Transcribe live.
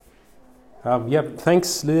Yeah,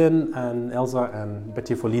 thanks Lillian and Elsa and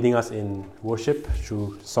Betty for leading us in worship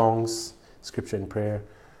through songs, scripture and prayer.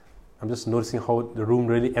 I'm just noticing how the room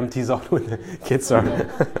really empties out when the kids are.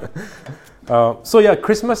 So yeah,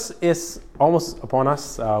 Christmas is almost upon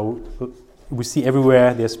us. We see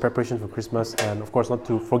everywhere there's preparation for Christmas, and of course not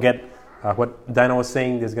to forget what Diana was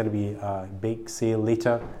saying, there's going to be a bake sale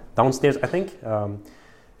later downstairs, I think,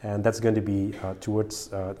 and that's going to be towards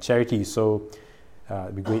charity. So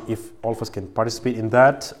it'd be great if all of us can participate in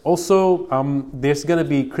that. Also, there's going to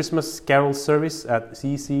be Christmas carol service at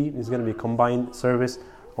CEC. There's going to be a combined service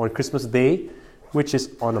on Christmas Day, which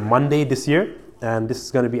is on a Monday this year, and this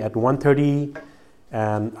is going to be at 1:30,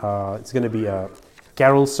 and it's going to be a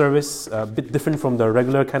carol service, a bit different from the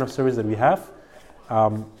regular kind of service that we have,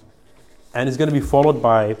 and it's going to be followed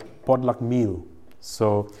by potluck meal.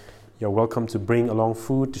 So you're welcome to bring along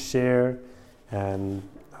food to share, and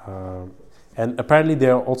apparently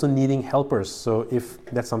they're also needing helpers. So if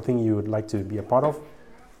that's something you would like to be a part of,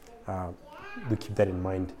 do keep that in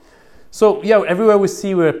mind. So yeah, everywhere we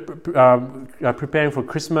see we're preparing for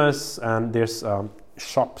Christmas, and there's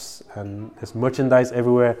shops and there's merchandise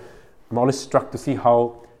everywhere. I'm always struck to see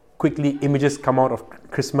how quickly images come out of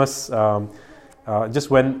Christmas. Just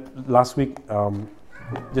went last week,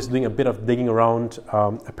 just doing a bit of digging around.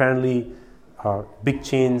 Apparently, big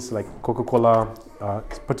chains like Coca-Cola,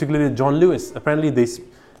 particularly John Lewis. Apparently,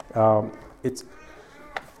 it's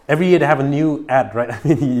every year they have a new ad, right? I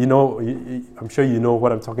mean, I'm sure you know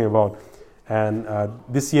what I'm talking about. And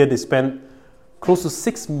this year they spent close to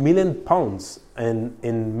 £6 million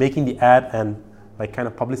in making the ad and like kind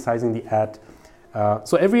of publicizing the ad.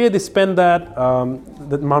 So every year they spend that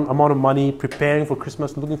amount of money preparing for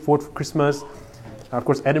Christmas, looking forward for Christmas. Of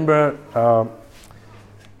course, Edinburgh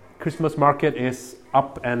Christmas market is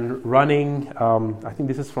up and running. I think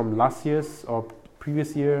this is from last year's or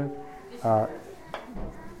previous year.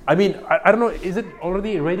 I don't know, is it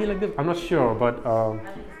already ready like this? I'm not sure, but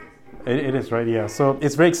it is right, yeah. So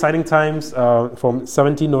it's very exciting times. From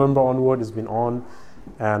 17 November onward, it's been on.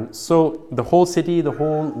 And so the whole city, the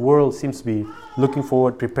whole world seems to be looking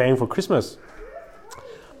forward, preparing for Christmas.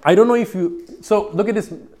 I don't know if so look at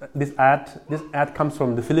this ad. This ad comes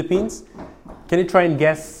from the Philippines. Can you try and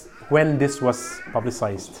guess when this was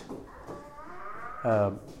publicized?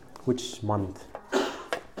 Which month?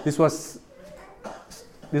 This was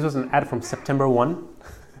an ad from September 1.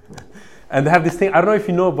 And they have this thing, I don't know if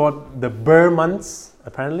you know about the Ber months,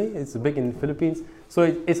 apparently. It's big in the Philippines. So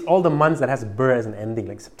it's all the months that has Ber as an ending,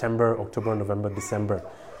 like September, October, November, December.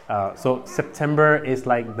 So September is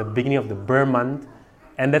like the beginning of the Ber month.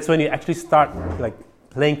 And that's when you actually start like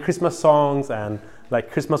playing Christmas songs and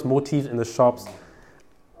like Christmas motifs in the shops.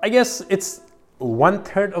 I guess it's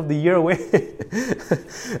 1/3 of the year away.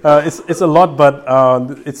 It's a lot, but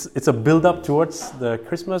it's a build up towards the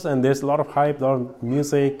Christmas, and there's a lot of hype, a lot of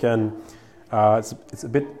music, and it's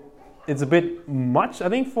a bit much, I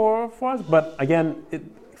think, for us. But again,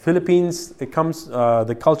 Philippines,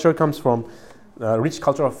 the culture comes from rich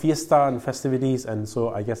culture of fiesta and festivities, and so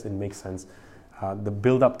I guess it makes sense. The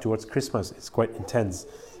build up towards Christmas is quite intense.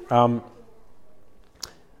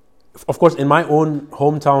 Of course, in my own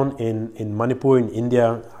hometown in Manipur, in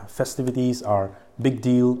India, festivities are big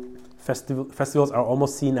deal. Festivals are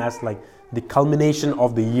almost seen as like the culmination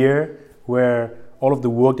of the year, where all of the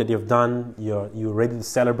work that you've done, you're ready to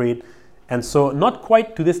celebrate. And so not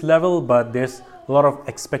quite to this level, but there's a lot of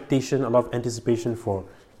expectation, a lot of anticipation for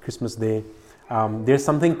Christmas Day. There's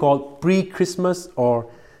something called pre-Christmas or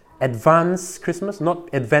advanced Christmas, not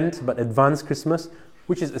Advent, but advanced Christmas,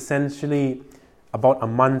 which is essentially about a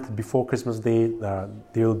month before Christmas Day.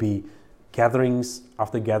 There will be gatherings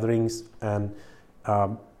after gatherings, and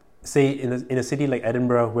say in a city like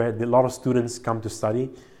Edinburgh, where a lot of students come to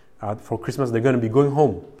study, for Christmas they're going to be going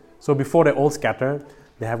home. So before they all scatter,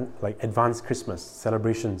 they have like advanced Christmas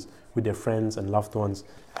celebrations with their friends and loved ones.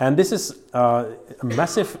 And this is a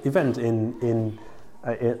massive event in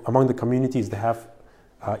among the communities. They have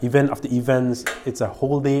event after events. It's a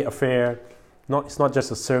whole day affair. It's not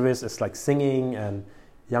just a service. It's like singing and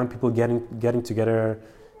young people getting together.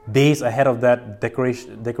 Days ahead of that,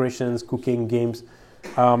 decorations, cooking, games,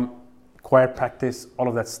 choir practice, all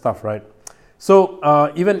of that stuff, right? So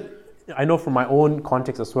even I know from my own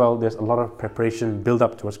context as well, there's a lot of preparation build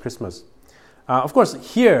up towards Christmas. Of course,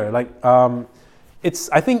 here, like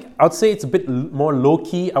I think I would say it's a bit more low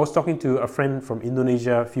key. I was talking to a friend from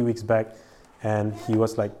Indonesia a few weeks back, and he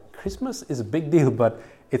was like, Christmas is a big deal, but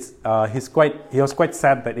he was quite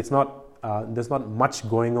sad that there's not much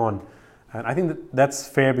going on. And I think that's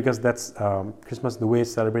fair, because that's Christmas, the way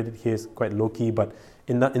it's celebrated here is quite low key, but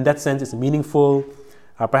in that sense it's meaningful.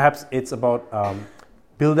 Perhaps it's about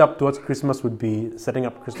build up towards Christmas would be setting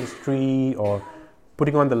up Christmas tree or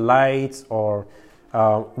putting on the lights, or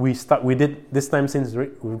we did this time, since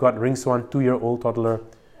we've got Ringswan 2-year-old toddler,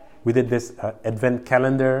 we did this advent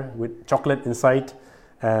calendar with chocolate inside.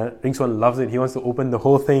 Ringswan loves it. He wants to open the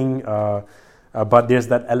whole thing, but there's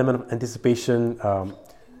that element of anticipation.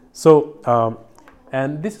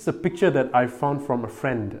 And this is a picture that I found from a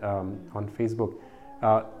friend on Facebook.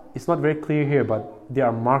 It's not very clear here, but there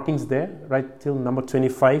are markings there, right till number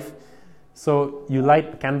 25. So you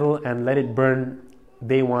light a candle and let it burn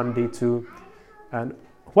day 1, day 2. And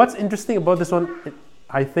what's interesting about this one,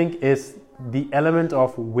 I think, is the element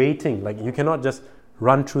of waiting. Like, you cannot just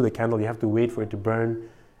run through the candle. You have to wait for it to burn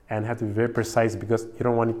and have to be very precise, because you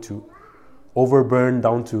don't want it to overburn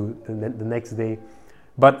down to the next day.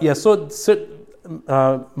 But yeah, so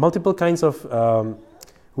multiple kinds of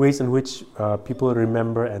ways in which people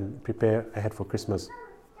remember and prepare ahead for Christmas.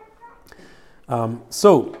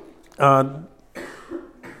 So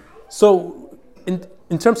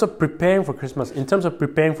in terms of preparing for Christmas, in terms of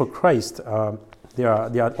preparing for Christ, there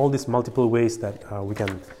are all these multiple ways that we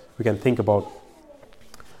can think about.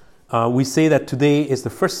 We say that today is the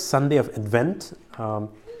first Sunday of Advent,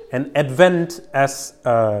 and Advent, as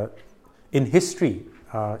in history,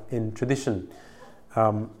 in tradition,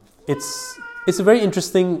 it's a very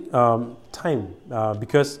interesting time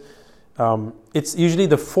because it's usually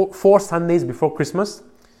the four Sundays before Christmas,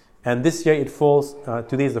 and this year it falls.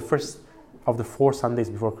 Today is the first of the 4 Sundays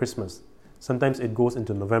before Christmas. Sometimes it goes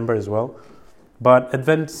into November as well, but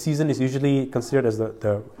Advent season is usually considered as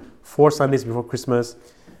the 4 Sundays before Christmas,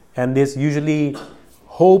 and there's usually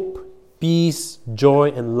hope, peace,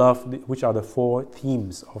 joy, and love, which are the 4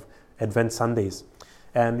 themes of Advent Sundays.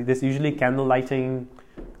 And there's usually candle lighting.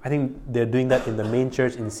 I think they're doing that in the main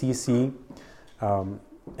church in CC.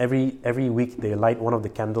 Every week they light one of the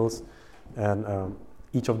candles, and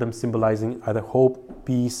each of them symbolizing either hope,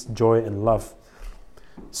 peace, joy, and love.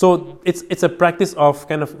 So it's a practice of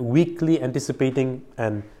kind of weekly anticipating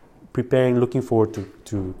and preparing, looking forward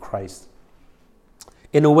to Christ.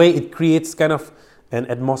 In a way, it creates kind of an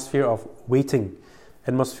atmosphere of waiting,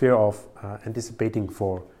 atmosphere of anticipating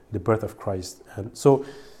for the birth of Christ. And so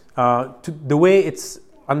the way it's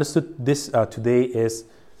understood this today is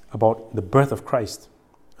about the birth of Christ.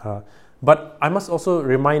 But I must also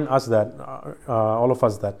remind us that, all of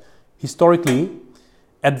us, that historically,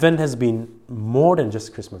 Advent has been more than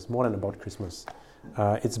just Christmas, more than about Christmas.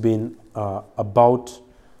 It's been about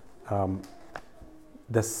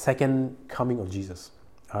the second coming of Jesus.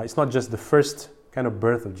 It's not just the first kind of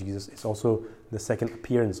birth of Jesus, it's also the second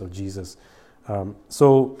appearance of Jesus.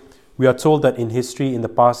 So we are told that in history, in the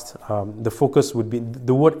past, the focus would be,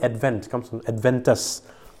 the word Advent comes from Adventus,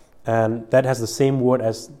 and that has the same word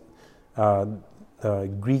as the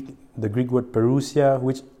Greek word parousia,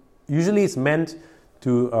 which usually is meant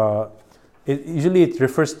to, it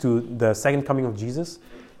refers to the second coming of Jesus,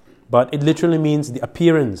 but it literally means the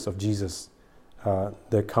appearance of Jesus,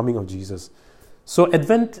 the coming of Jesus. So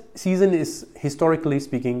Advent season is, historically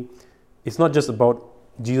speaking, it's not just about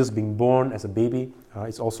Jesus being born as a baby,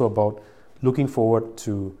 it's also about looking forward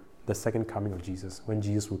to the second coming of Jesus, when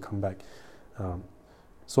Jesus will come back.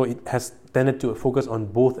 So it has tended to focus on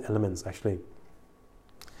both elements, actually.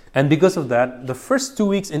 And because of that, the first 2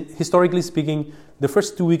 weeks, historically speaking, the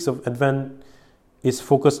first 2 weeks of Advent is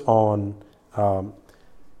focused on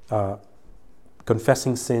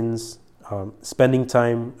confessing sins, spending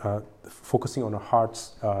time, focusing on our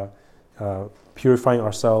hearts, purifying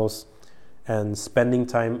ourselves, and spending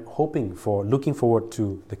time looking forward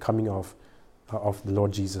to the coming of the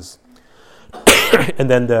Lord Jesus. And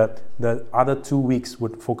then the other 2 weeks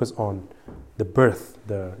would focus on the birth,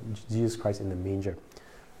 the Jesus Christ in the manger.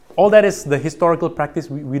 All that is the historical practice.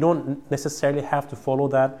 We don't necessarily have to follow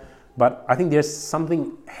that, but I think there's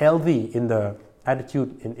something healthy in the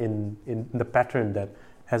attitude, in the pattern that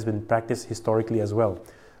has been practiced historically as well.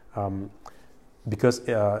 Because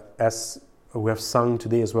as we have sung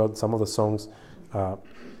today as well, some of the songs,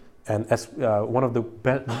 and as one of the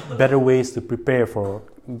better ways to prepare for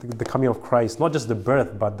the coming of Christ, not just the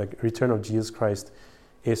birth, but the return of Jesus Christ,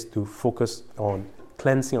 is to focus on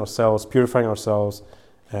cleansing ourselves, purifying ourselves,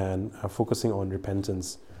 and focusing on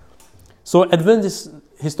repentance. So Advent is,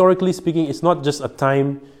 historically speaking, it's not just a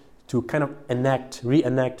time to kind of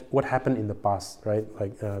reenact what happened in the past, right?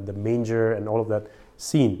 Like the manger and all of that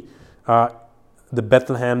scene. The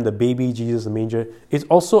Bethlehem, the baby Jesus, the manger. It's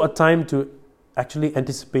also a time to actually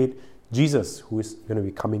anticipate Jesus, who is going to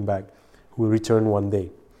be coming back, who will return one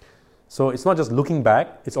day. So it's not just looking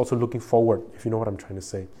back, it's also looking forward, if you know what I'm trying to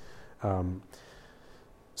say.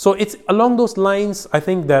 So it's along those lines, I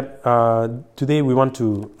think, that today we want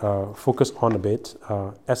to focus on a bit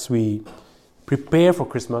as we prepare for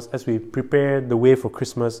Christmas, as we prepare the way for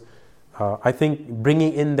Christmas. I think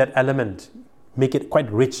bringing in that element, make it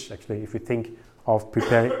quite rich, actually, if you think of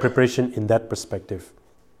preparation in that perspective.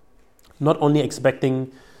 Not only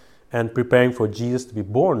expecting and preparing for Jesus to be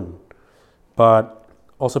born, but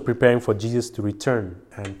also preparing for Jesus to return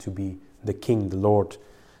and to be the King, the Lord,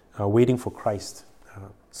 waiting for Christ.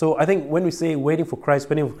 So I think when we say waiting for Christ,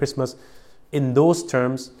 waiting for Christmas, in those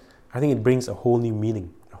terms, I think it brings a whole new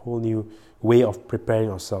meaning, a whole new way of preparing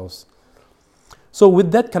ourselves. So with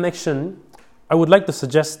that connection, I would like to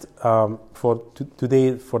suggest for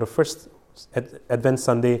today, for the first Advent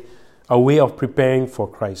Sunday, a way of preparing for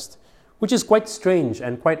Christ, which is quite strange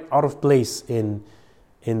and quite out of place in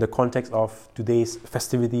the context of today's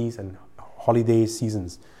festivities and holiday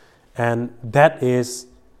seasons. And that is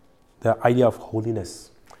the idea of holiness.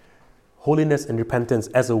 Holiness and repentance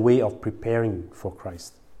as a way of preparing for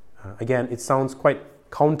Christ. Again, it sounds quite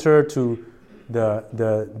counter to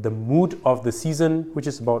the mood of the season, which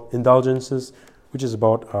is about indulgences, which is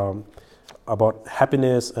about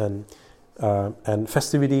happiness and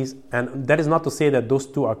festivities. And that is not to say that those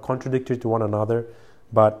two are contradictory to one another,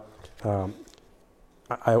 but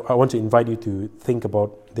I want to invite you to think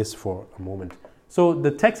about this for a moment. So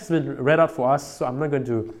the text has been read out for us, so I'm not going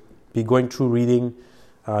to be going through reading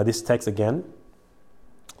this text again.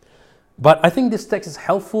 But I think this text is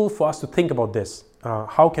helpful for us to think about this.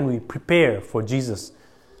 How can we prepare for Jesus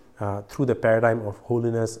through the paradigm of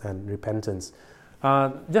holiness and repentance?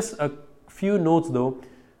 Just a few notes though.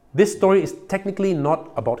 This story is technically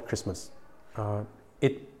not about Christmas.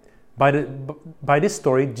 By this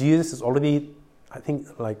story, Jesus is already, I think,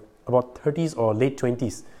 like about 30s or late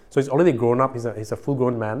 20s. So he's already grown up. He's a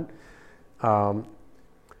full-grown man.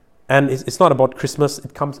 And it's not about Christmas.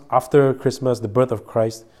 It comes after Christmas, the birth of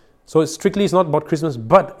Christ. So it's not about Christmas,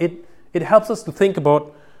 but it helps us to think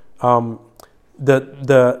about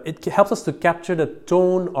it helps us to capture the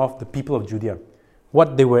tone of the people of Judea,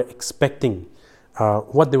 what they were expecting,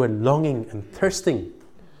 what they were longing and thirsting,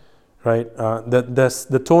 right?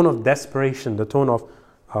 The tone of desperation, the tone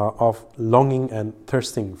of longing and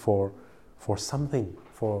thirsting for something,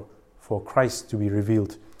 for Christ to be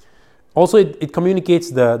revealed. Also, it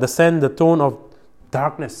communicates the tone of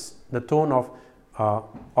darkness, the tone of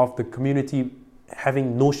the community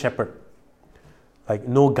having no shepherd, like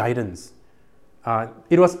no guidance.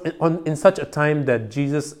 It was in such a time that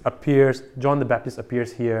John the Baptist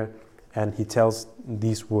appears here, and he tells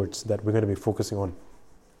these words that we're going to be focusing on.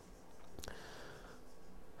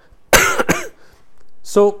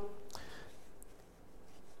 So,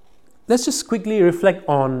 let's just quickly reflect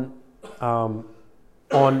on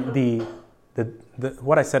the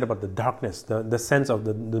what I said about the darkness, the sense of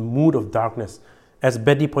the mood of darkness. As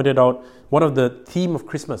Betty pointed out, one of the theme of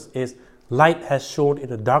Christmas is light has shone in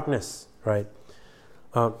the darkness, right?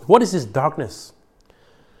 What is this darkness?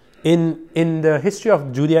 In the history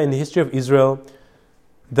of Judea, in the history of Israel,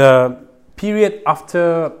 the period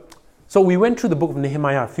after... So we went through the book of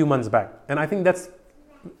Nehemiah a few months back, and I think that's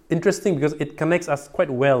interesting because it connects us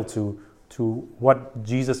quite well to what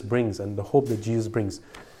Jesus brings and the hope that Jesus brings.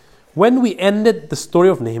 When we ended the story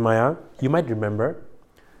of Nehemiah, you might remember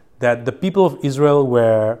that the people of Israel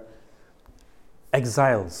were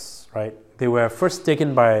exiles, right? They were first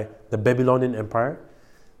taken by the Babylonian Empire.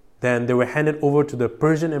 Then they were handed over to the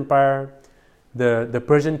Persian Empire. The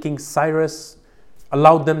Persian king Cyrus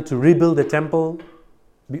allowed them to rebuild the temple.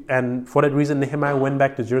 And for that reason, Nehemiah went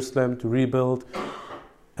back to Jerusalem to rebuild.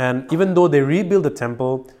 And even though they rebuilt the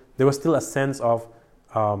temple, there was still a sense of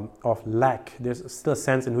lack. There's still a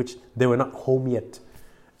sense in which they were not home yet.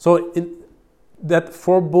 So in that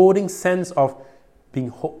foreboding sense of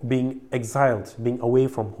being exiled, being away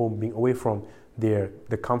from home, being away from the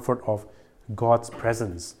comfort of God's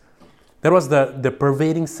presence. That was the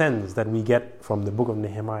pervading sense that we get from the book of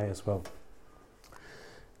Nehemiah as well.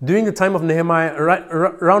 During the time of Nehemiah,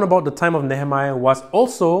 round about the time of Nehemiah was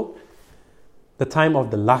also the time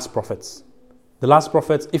of the last prophets. The last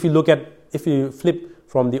prophets, if you flip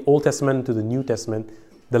from the Old Testament to the New Testament,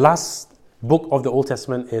 the last book of the Old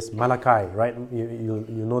Testament is Malachi, right? You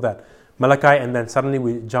know that. Malachi, and then suddenly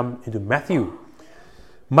we jump into Matthew.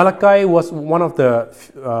 Malachi was one of the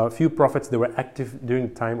few prophets that were active during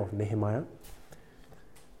the time of Nehemiah.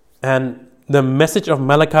 And the message of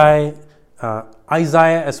Malachi,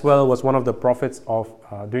 Isaiah as well was one of the prophets of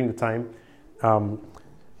during the time.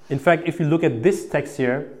 In fact, if you look at this text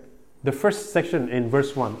here, the first section in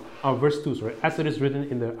verse 2, as it is written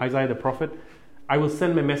in the Isaiah the prophet, I will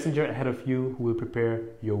send my messenger ahead of you who will prepare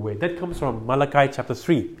your way. That comes from Malachi chapter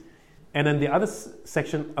 3. And then the other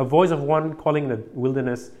section, a voice of one calling in the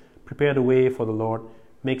wilderness, prepare the way for the Lord,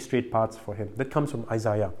 make straight paths for him. That comes from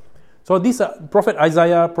Isaiah. So these are Prophet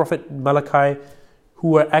Isaiah, Prophet Malachi, who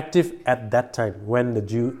were active at that time when the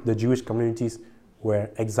Jewish communities were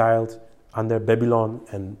exiled under Babylon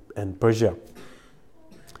and Persia.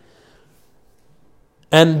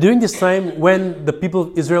 And during this time, when the people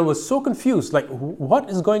of Israel was so confused, like, what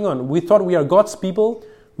is going on? We thought we are God's people.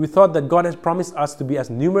 We thought that God has promised us to be as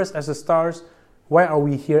numerous as the stars. Why are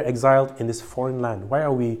we here exiled in this foreign land? Why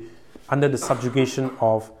are we under the subjugation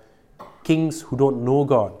of kings who don't know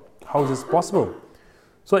God? How is this possible?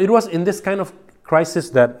 So it was in this kind of crisis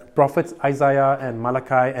that prophets Isaiah and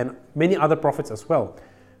Malachi and many other prophets as well,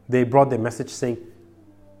 they brought their message saying,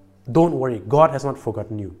 don't worry, God has not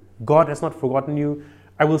forgotten you. God has not forgotten you.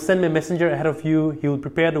 I will send my messenger ahead of you. He will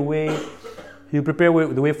prepare the way. He will prepare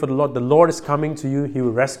the way for the Lord. The Lord is coming to you. He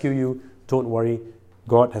will rescue you. Don't worry,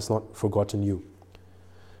 God has not forgotten you.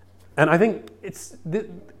 And I think it's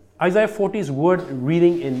Isaiah 40's word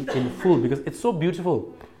reading in full, because it's so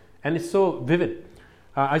beautiful and it's so vivid.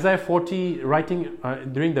 Isaiah 40 writing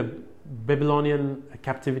during the Babylonian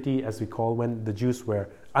captivity, as we call, when the Jews were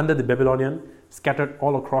under the Babylonian, scattered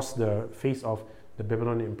all across the face of the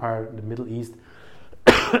Babylonian Empire, the Middle East.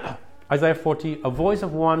 Isaiah 40, a voice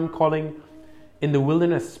of one calling in the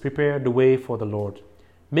wilderness, prepare the way for the Lord.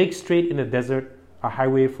 Make straight in the desert a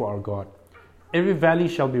highway for our God. Every valley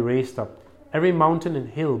shall be raised up, every mountain and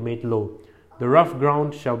hill made low. The rough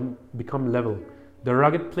ground shall become level, the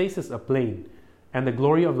rugged places a plain, and the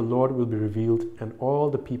glory of the Lord will be revealed, and all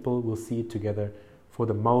the people will see it together, for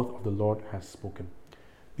the mouth of the Lord has spoken.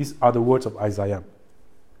 These are the words of Isaiah.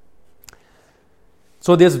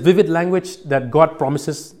 So there's vivid language that God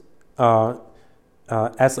promises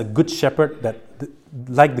as a good shepherd, that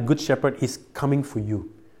like the good shepherd, he's coming for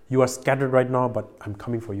you. You are scattered right now, but I'm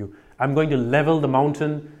coming for you. I'm going to level the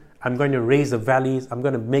mountain. I'm going to raise the valleys. I'm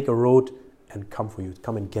going to make a road and come for you,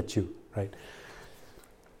 come and get you, right?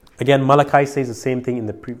 Again, Malachi says the same thing in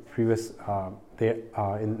the previous,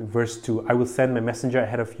 in verse 2. I will send my messenger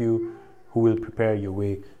ahead of you who will prepare your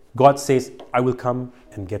way. God says, I will come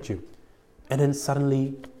and get you. And then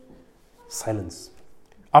suddenly, silence.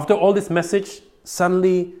 After all this message,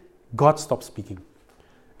 suddenly God stopped speaking.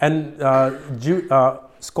 And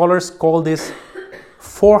scholars call this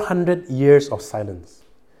 400 years of silence,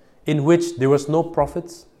 in which there was no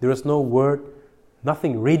prophets, there was no word,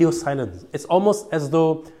 nothing, radio silence. It's almost as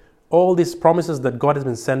though all these promises that God has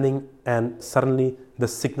been sending, and suddenly the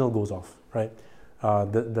signal goes off, right?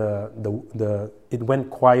 It went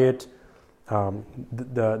quiet.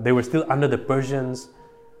 They were still under the Persians.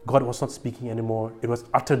 God was not speaking anymore. It was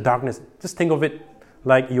utter darkness. Just think of it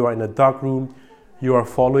like you are in a dark room. You are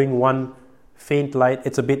following one faint light.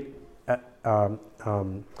 It's a bit,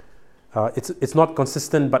 it's not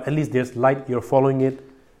consistent, but at least there's light. You're following it,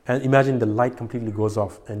 and imagine the light completely goes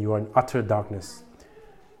off, and you are in utter darkness.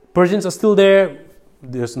 Persians are still there.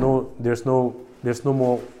 There's no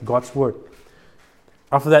more God's word.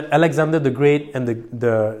 After that, Alexander the Great and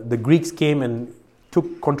the Greeks came and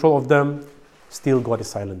took control of them. Still, God is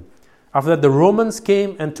silent. After that, the Romans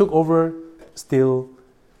came and took over. Still,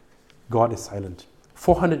 God is silent.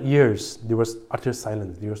 400 years, there was utter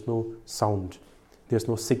silence. There was no sound. There's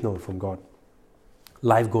no signal from God.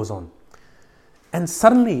 Life goes on. And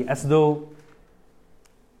suddenly, as though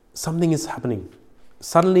something is happening,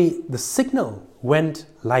 suddenly the signal went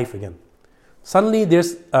live again. Suddenly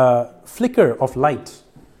there's a flicker of light.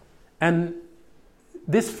 And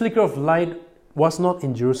this flicker of light was not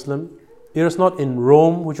in Jerusalem. It was not in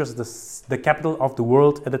Rome, which was the capital of the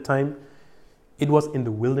world at the time. It was in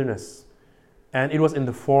the wilderness. And it was in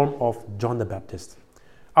the form of John the Baptist.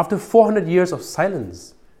 After 400 years of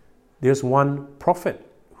silence, there's one prophet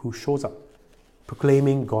who shows up,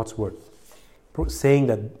 proclaiming God's word, saying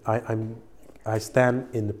that I stand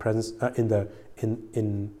in the presence, in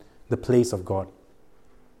the place of God.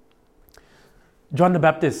 John the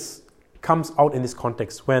Baptist comes out in this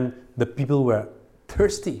context when the people were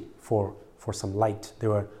thirsty for some light. They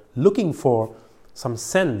were looking for some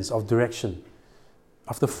sense of direction.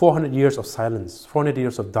 After 400 years of silence, 400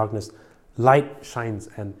 years of darkness, light shines,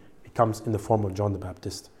 and it comes in the form of John the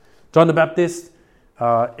Baptist. John the Baptist,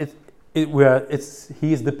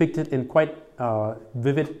 he is depicted in quite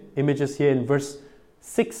vivid images here. In verse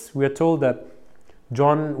 6, we are told that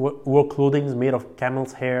John wore clothing made of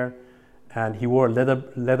camel's hair, and he wore a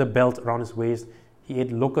leather belt around his waist. He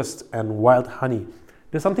ate locusts and wild honey.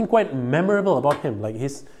 There's something quite memorable about him. Like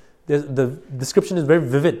the description is very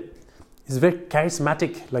vivid. He's very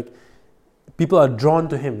charismatic. Like people are drawn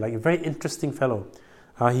to him, like a very interesting fellow.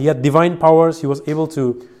 He had divine powers. He was able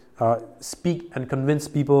to speak and convince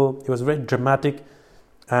people. He was very dramatic,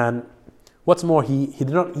 and what's more, he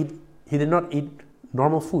did not eat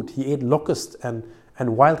normal food. He ate locusts and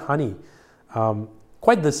wild honey.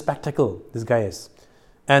 Quite the spectacle this guy is.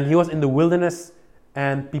 And he was in the wilderness,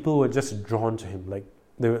 and people were just drawn to him. Like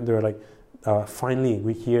they were like, finally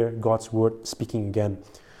we hear God's word speaking again.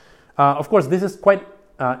 Of course, this is quite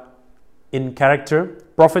in character.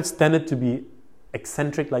 Prophets tended to be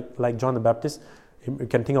eccentric, like John the Baptist. You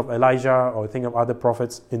can think of Elijah or think of other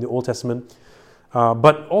prophets in the Old Testament.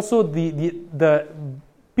 But also the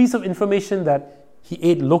piece of information that he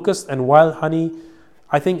ate locusts and wild honey,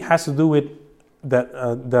 I think has to do with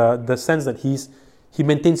the sense that he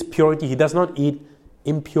maintains purity. He does not eat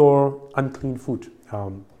impure, unclean food.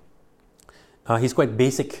 He's quite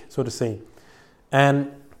basic, so to say.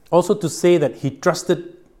 And also to say that he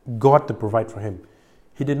trusted God to provide for him.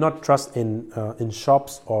 He did not trust in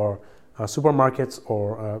shops or supermarkets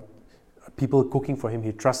or people cooking for him.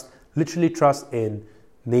 He literally trusts in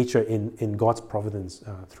nature, in God's providence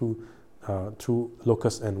through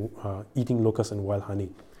locusts and eating locusts and wild honey.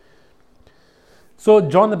 So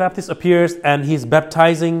John the Baptist appears and he's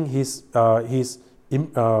baptizing.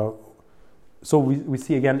 So we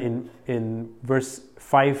see again in verse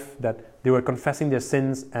 5 that they were confessing their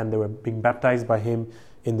sins and they were being baptized by him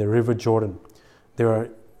in the river Jordan.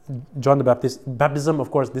 John the Baptist, baptism,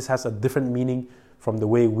 of course, this has a different meaning from the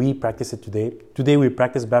way we practice it today. Today we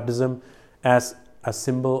practice baptism as a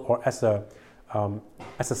symbol or as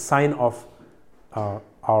a sign of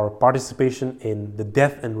our participation in the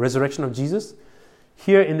death and resurrection of Jesus.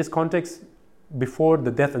 Here in this context, before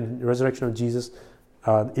the death and resurrection of Jesus,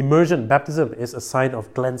 immersion, baptism, is a sign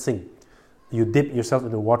of cleansing. You dip yourself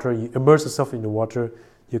in the water, you immerse yourself in the water,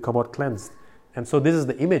 you come out cleansed. And so this is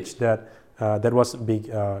the image that was being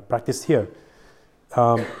practiced here.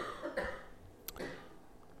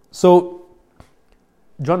 So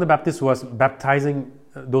John the Baptist was baptizing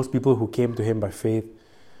those people who came to him by faith.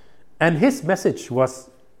 And his message was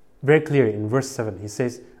very clear in verse 7. He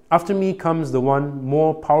says, "After me comes the one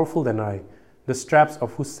more powerful than I, the straps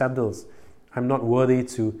of whose sandals I'm not worthy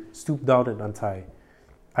to stoop down and untie.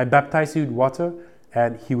 I baptize you with water,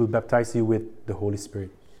 and he will baptize you with the Holy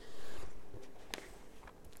Spirit."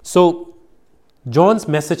 So John's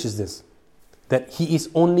message is this, that he is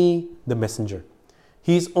only the messenger.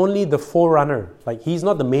 He is only the forerunner. Like, he's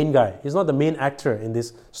not the main guy. He's not the main actor in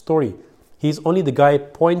this story. He's only the guy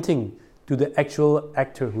pointing to the actual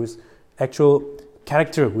actor, actual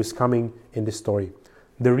character who is coming in this story.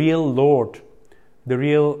 The real Lord, the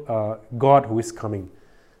real God who is coming.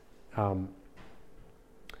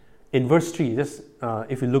 In verse 3, just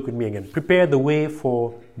if you look with me again, prepare the way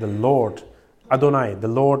for the Lord. Adonai, the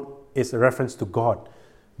Lord, is a reference to God.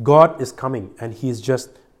 God is coming, and he is just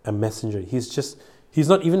a messenger. He's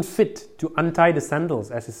not even fit to untie the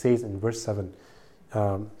sandals, as it says in verse 7.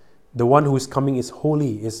 The one who is coming is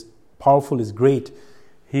holy, is powerful, is great.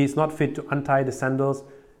 He is not fit to untie the sandals.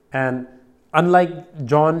 And unlike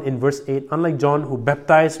John in verse 8, unlike John who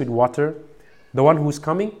baptized with water, the one who is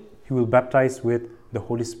coming, he will baptize with the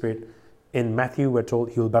Holy Spirit. In Matthew, we're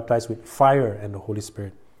told he will baptize with fire and the Holy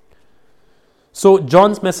Spirit. So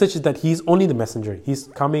John's message is that he's only the messenger. He's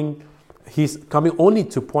coming only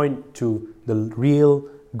to point to the real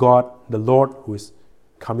God, the Lord, who is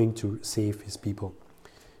coming to save his people.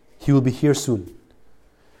 He will be here soon.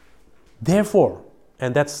 Therefore,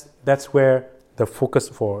 and that's where the focus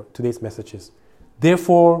for today's message is.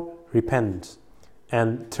 Therefore, repent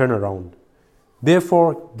and turn around.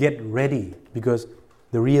 Therefore, get ready, because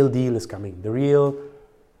the real deal is coming. The real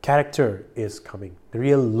character is coming. The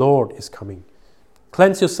real Lord is coming.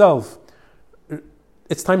 Cleanse yourself.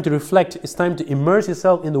 It's time to reflect. It's time to immerse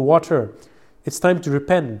yourself in the water. It's time to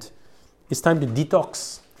repent. It's time to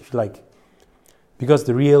detox, if you like, because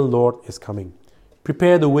the real Lord is coming.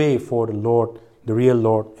 Prepare the way for the Lord. The real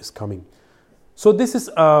Lord is coming. So this is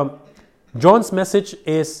John's message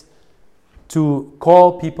is to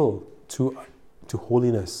call people to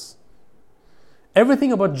holiness.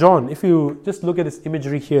 Everything about John, if you just look at this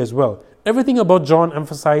imagery here as well, everything about John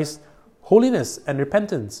emphasized holiness and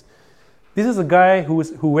repentance. This is a guy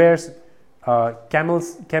who wears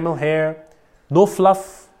camel hair, no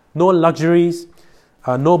fluff, no luxuries,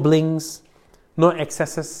 no blings, no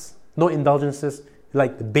excesses, no indulgences,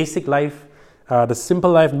 like the basic life, the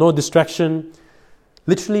simple life, no distraction.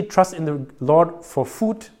 Literally trust in the Lord for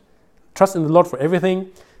food, trust in the Lord for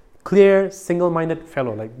everything. Clear, single-minded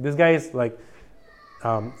fellow. Like, this guy is like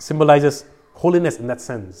symbolizes holiness in that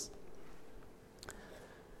sense.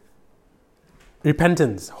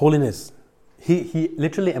 Repentance, holiness. he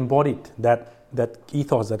literally embodied that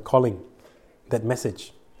ethos, that calling, that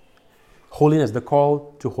message. Holiness, the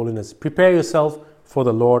call to holiness. Prepare yourself for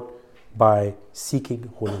the Lord by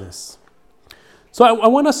seeking holiness. So I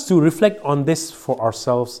want us to reflect on this for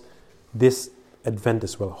ourselves this Advent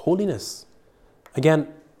as well. Holiness. Again,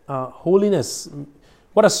 holiness.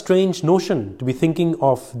 What a strange notion to be thinking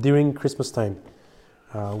of during Christmas time,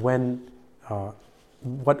 when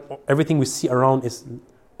everything we see around is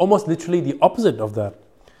almost literally the opposite of that.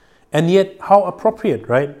 And yet, how appropriate,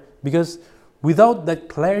 right? Because without that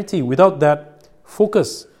clarity, without that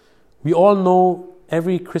focus, we all know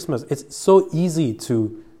every Christmas, it's so easy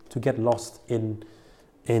to get lost in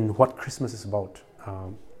what Christmas is about.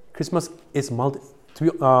 Christmas is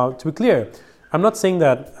to be clear, I'm not saying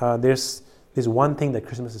that there's one thing that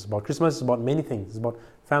Christmas is about. Christmas is about many things. It's about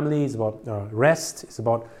family. It's about rest. It's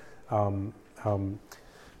about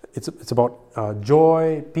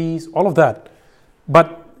joy, peace, all of that.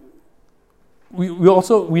 But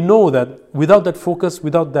we know that without that focus,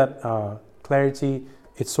 without that clarity,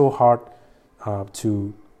 it's so hard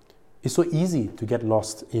it's so easy to get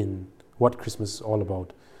lost in what Christmas is all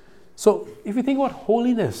about. So if you think about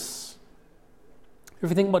holiness, if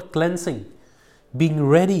you think about cleansing, being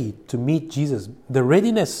ready to meet Jesus, the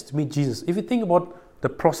readiness to meet Jesus, if you think about the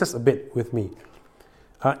process a bit with me,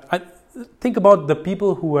 I think about the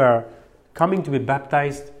people who are coming to be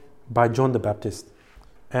baptized by John the Baptist.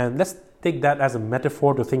 And let's take that as a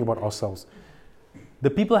metaphor to think about ourselves. The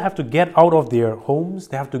people have to get out of their homes.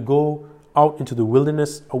 They have to go out into the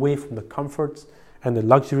wilderness, away from the comforts and the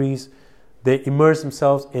luxuries. They immerse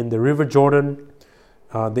themselves in the River Jordan.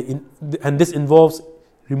 And this involves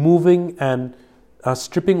removing and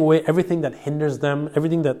stripping away everything that hinders them,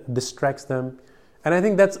 everything that distracts them. And I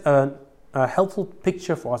think that's a helpful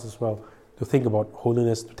picture for us as well, to think about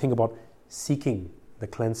holiness, to think about seeking the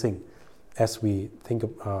cleansing as we think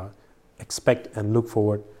of, expect and look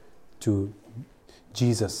forward to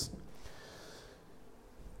Jesus.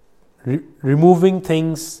 Removing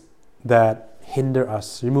things that hinder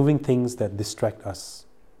us, removing things that distract us.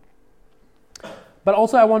 But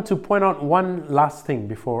also I want to point out one last thing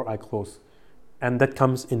before I close, and that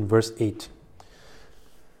comes in verse 8.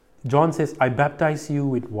 John says, I baptize you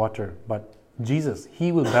with water, but Jesus,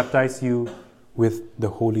 He will baptize you with the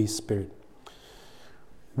Holy Spirit.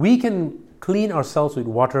 We can clean ourselves with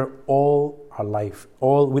water all our life,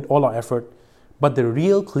 with all our effort, but the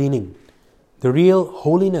real cleaning, the real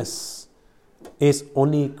holiness is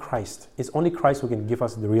only Christ. It's only Christ who can give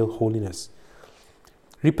us the real holiness.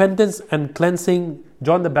 Repentance and cleansing,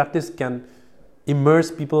 John the Baptist can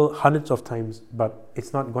immerse people hundreds of times, but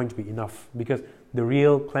it's not going to be enough, because the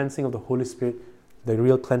real cleansing of the Holy Spirit, the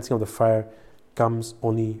real cleansing of the fire comes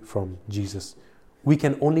only from Jesus. We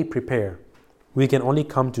can only prepare. We can only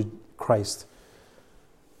come to Christ.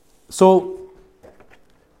 So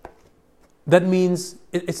that means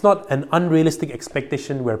it's not an unrealistic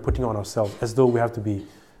expectation we're putting on ourselves, as though we have to be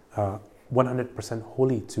 100%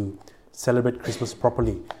 holy to celebrate Christmas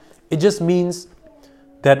properly. It just means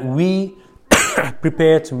that we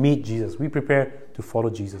prepare to meet Jesus. We prepare to follow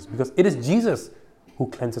Jesus, because it is Jesus who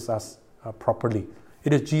cleanses us properly.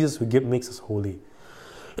 It is Jesus who makes us holy.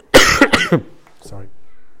 Sorry.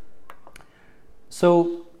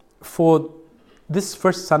 So for this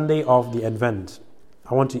first Sunday of the Advent,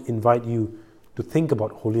 I want to invite you to think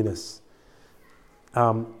about holiness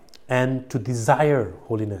and to desire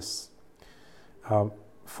holiness, to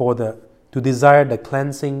desire the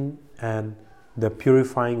cleansing and the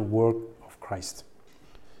purifying work of Christ.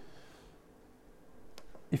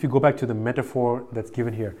 If you go back to the metaphor that's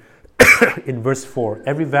given here, in verse 4,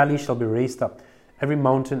 every valley shall be raised up, every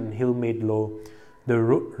mountain and hill made low. The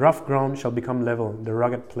rough ground shall become level, the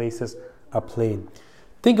rugged places a plain.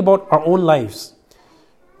 Think about our own lives.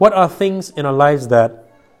 What are things in our lives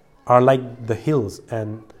that are like the hills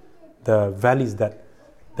and the valleys that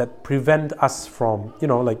prevent us from,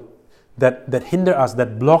 that hinder us,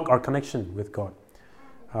 that block our connection with God?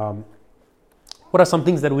 What are some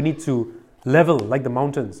things that we need to level, like the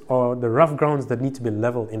mountains, or the rough grounds that need to be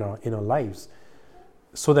leveled in our lives,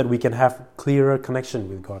 so that we can have clearer connection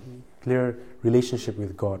with God, clearer relationship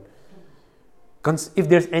with God? If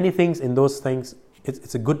there's any things in those things,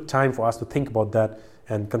 it's a good time for us to think about that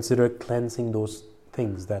and consider cleansing those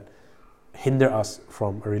things that hinder us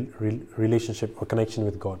from a relationship or connection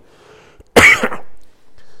with God.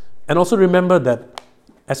 And also remember that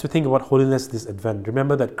as we think about holiness this Advent,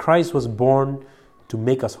 remember that Christ was born to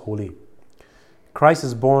make us holy. Christ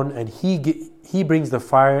is born and He brings the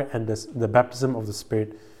fire and the baptism of the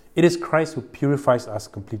Spirit. It is Christ who purifies us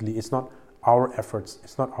completely. It's not our efforts.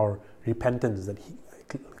 It's not our repentance that He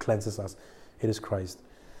cleanses us. It is Christ.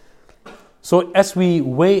 So as we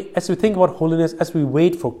think about holiness, as we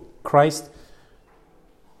wait for Christ,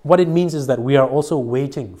 what it means is that we are also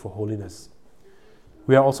waiting for holiness.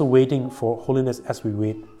 We are also waiting for holiness as we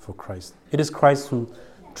wait for Christ. It is Christ who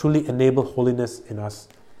truly enables holiness in us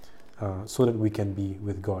so that we can be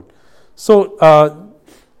with God. So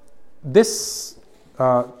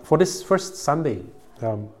for this first Sunday,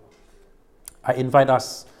 I invite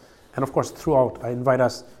us, and of course throughout, I invite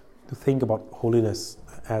us to think about holiness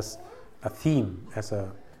as a theme, as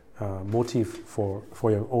a motive for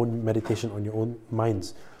your own meditation on your own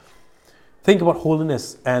minds. Think about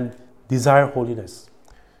holiness and desire holiness.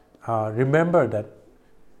 Remember that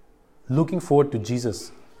looking forward to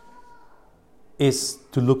Jesus is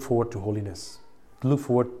to look forward to holiness, to look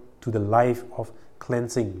forward to the life of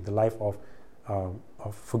cleansing, the life of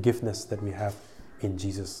forgiveness that we have in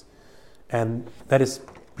Jesus. And that is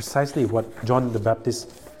precisely what John the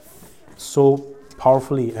Baptist so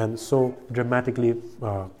powerfully and so dramatically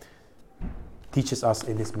teaches us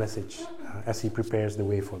in his message as he prepares the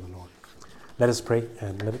way for the Lord. Let us pray,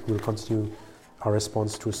 and we'll continue our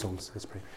response through songs. Let's pray.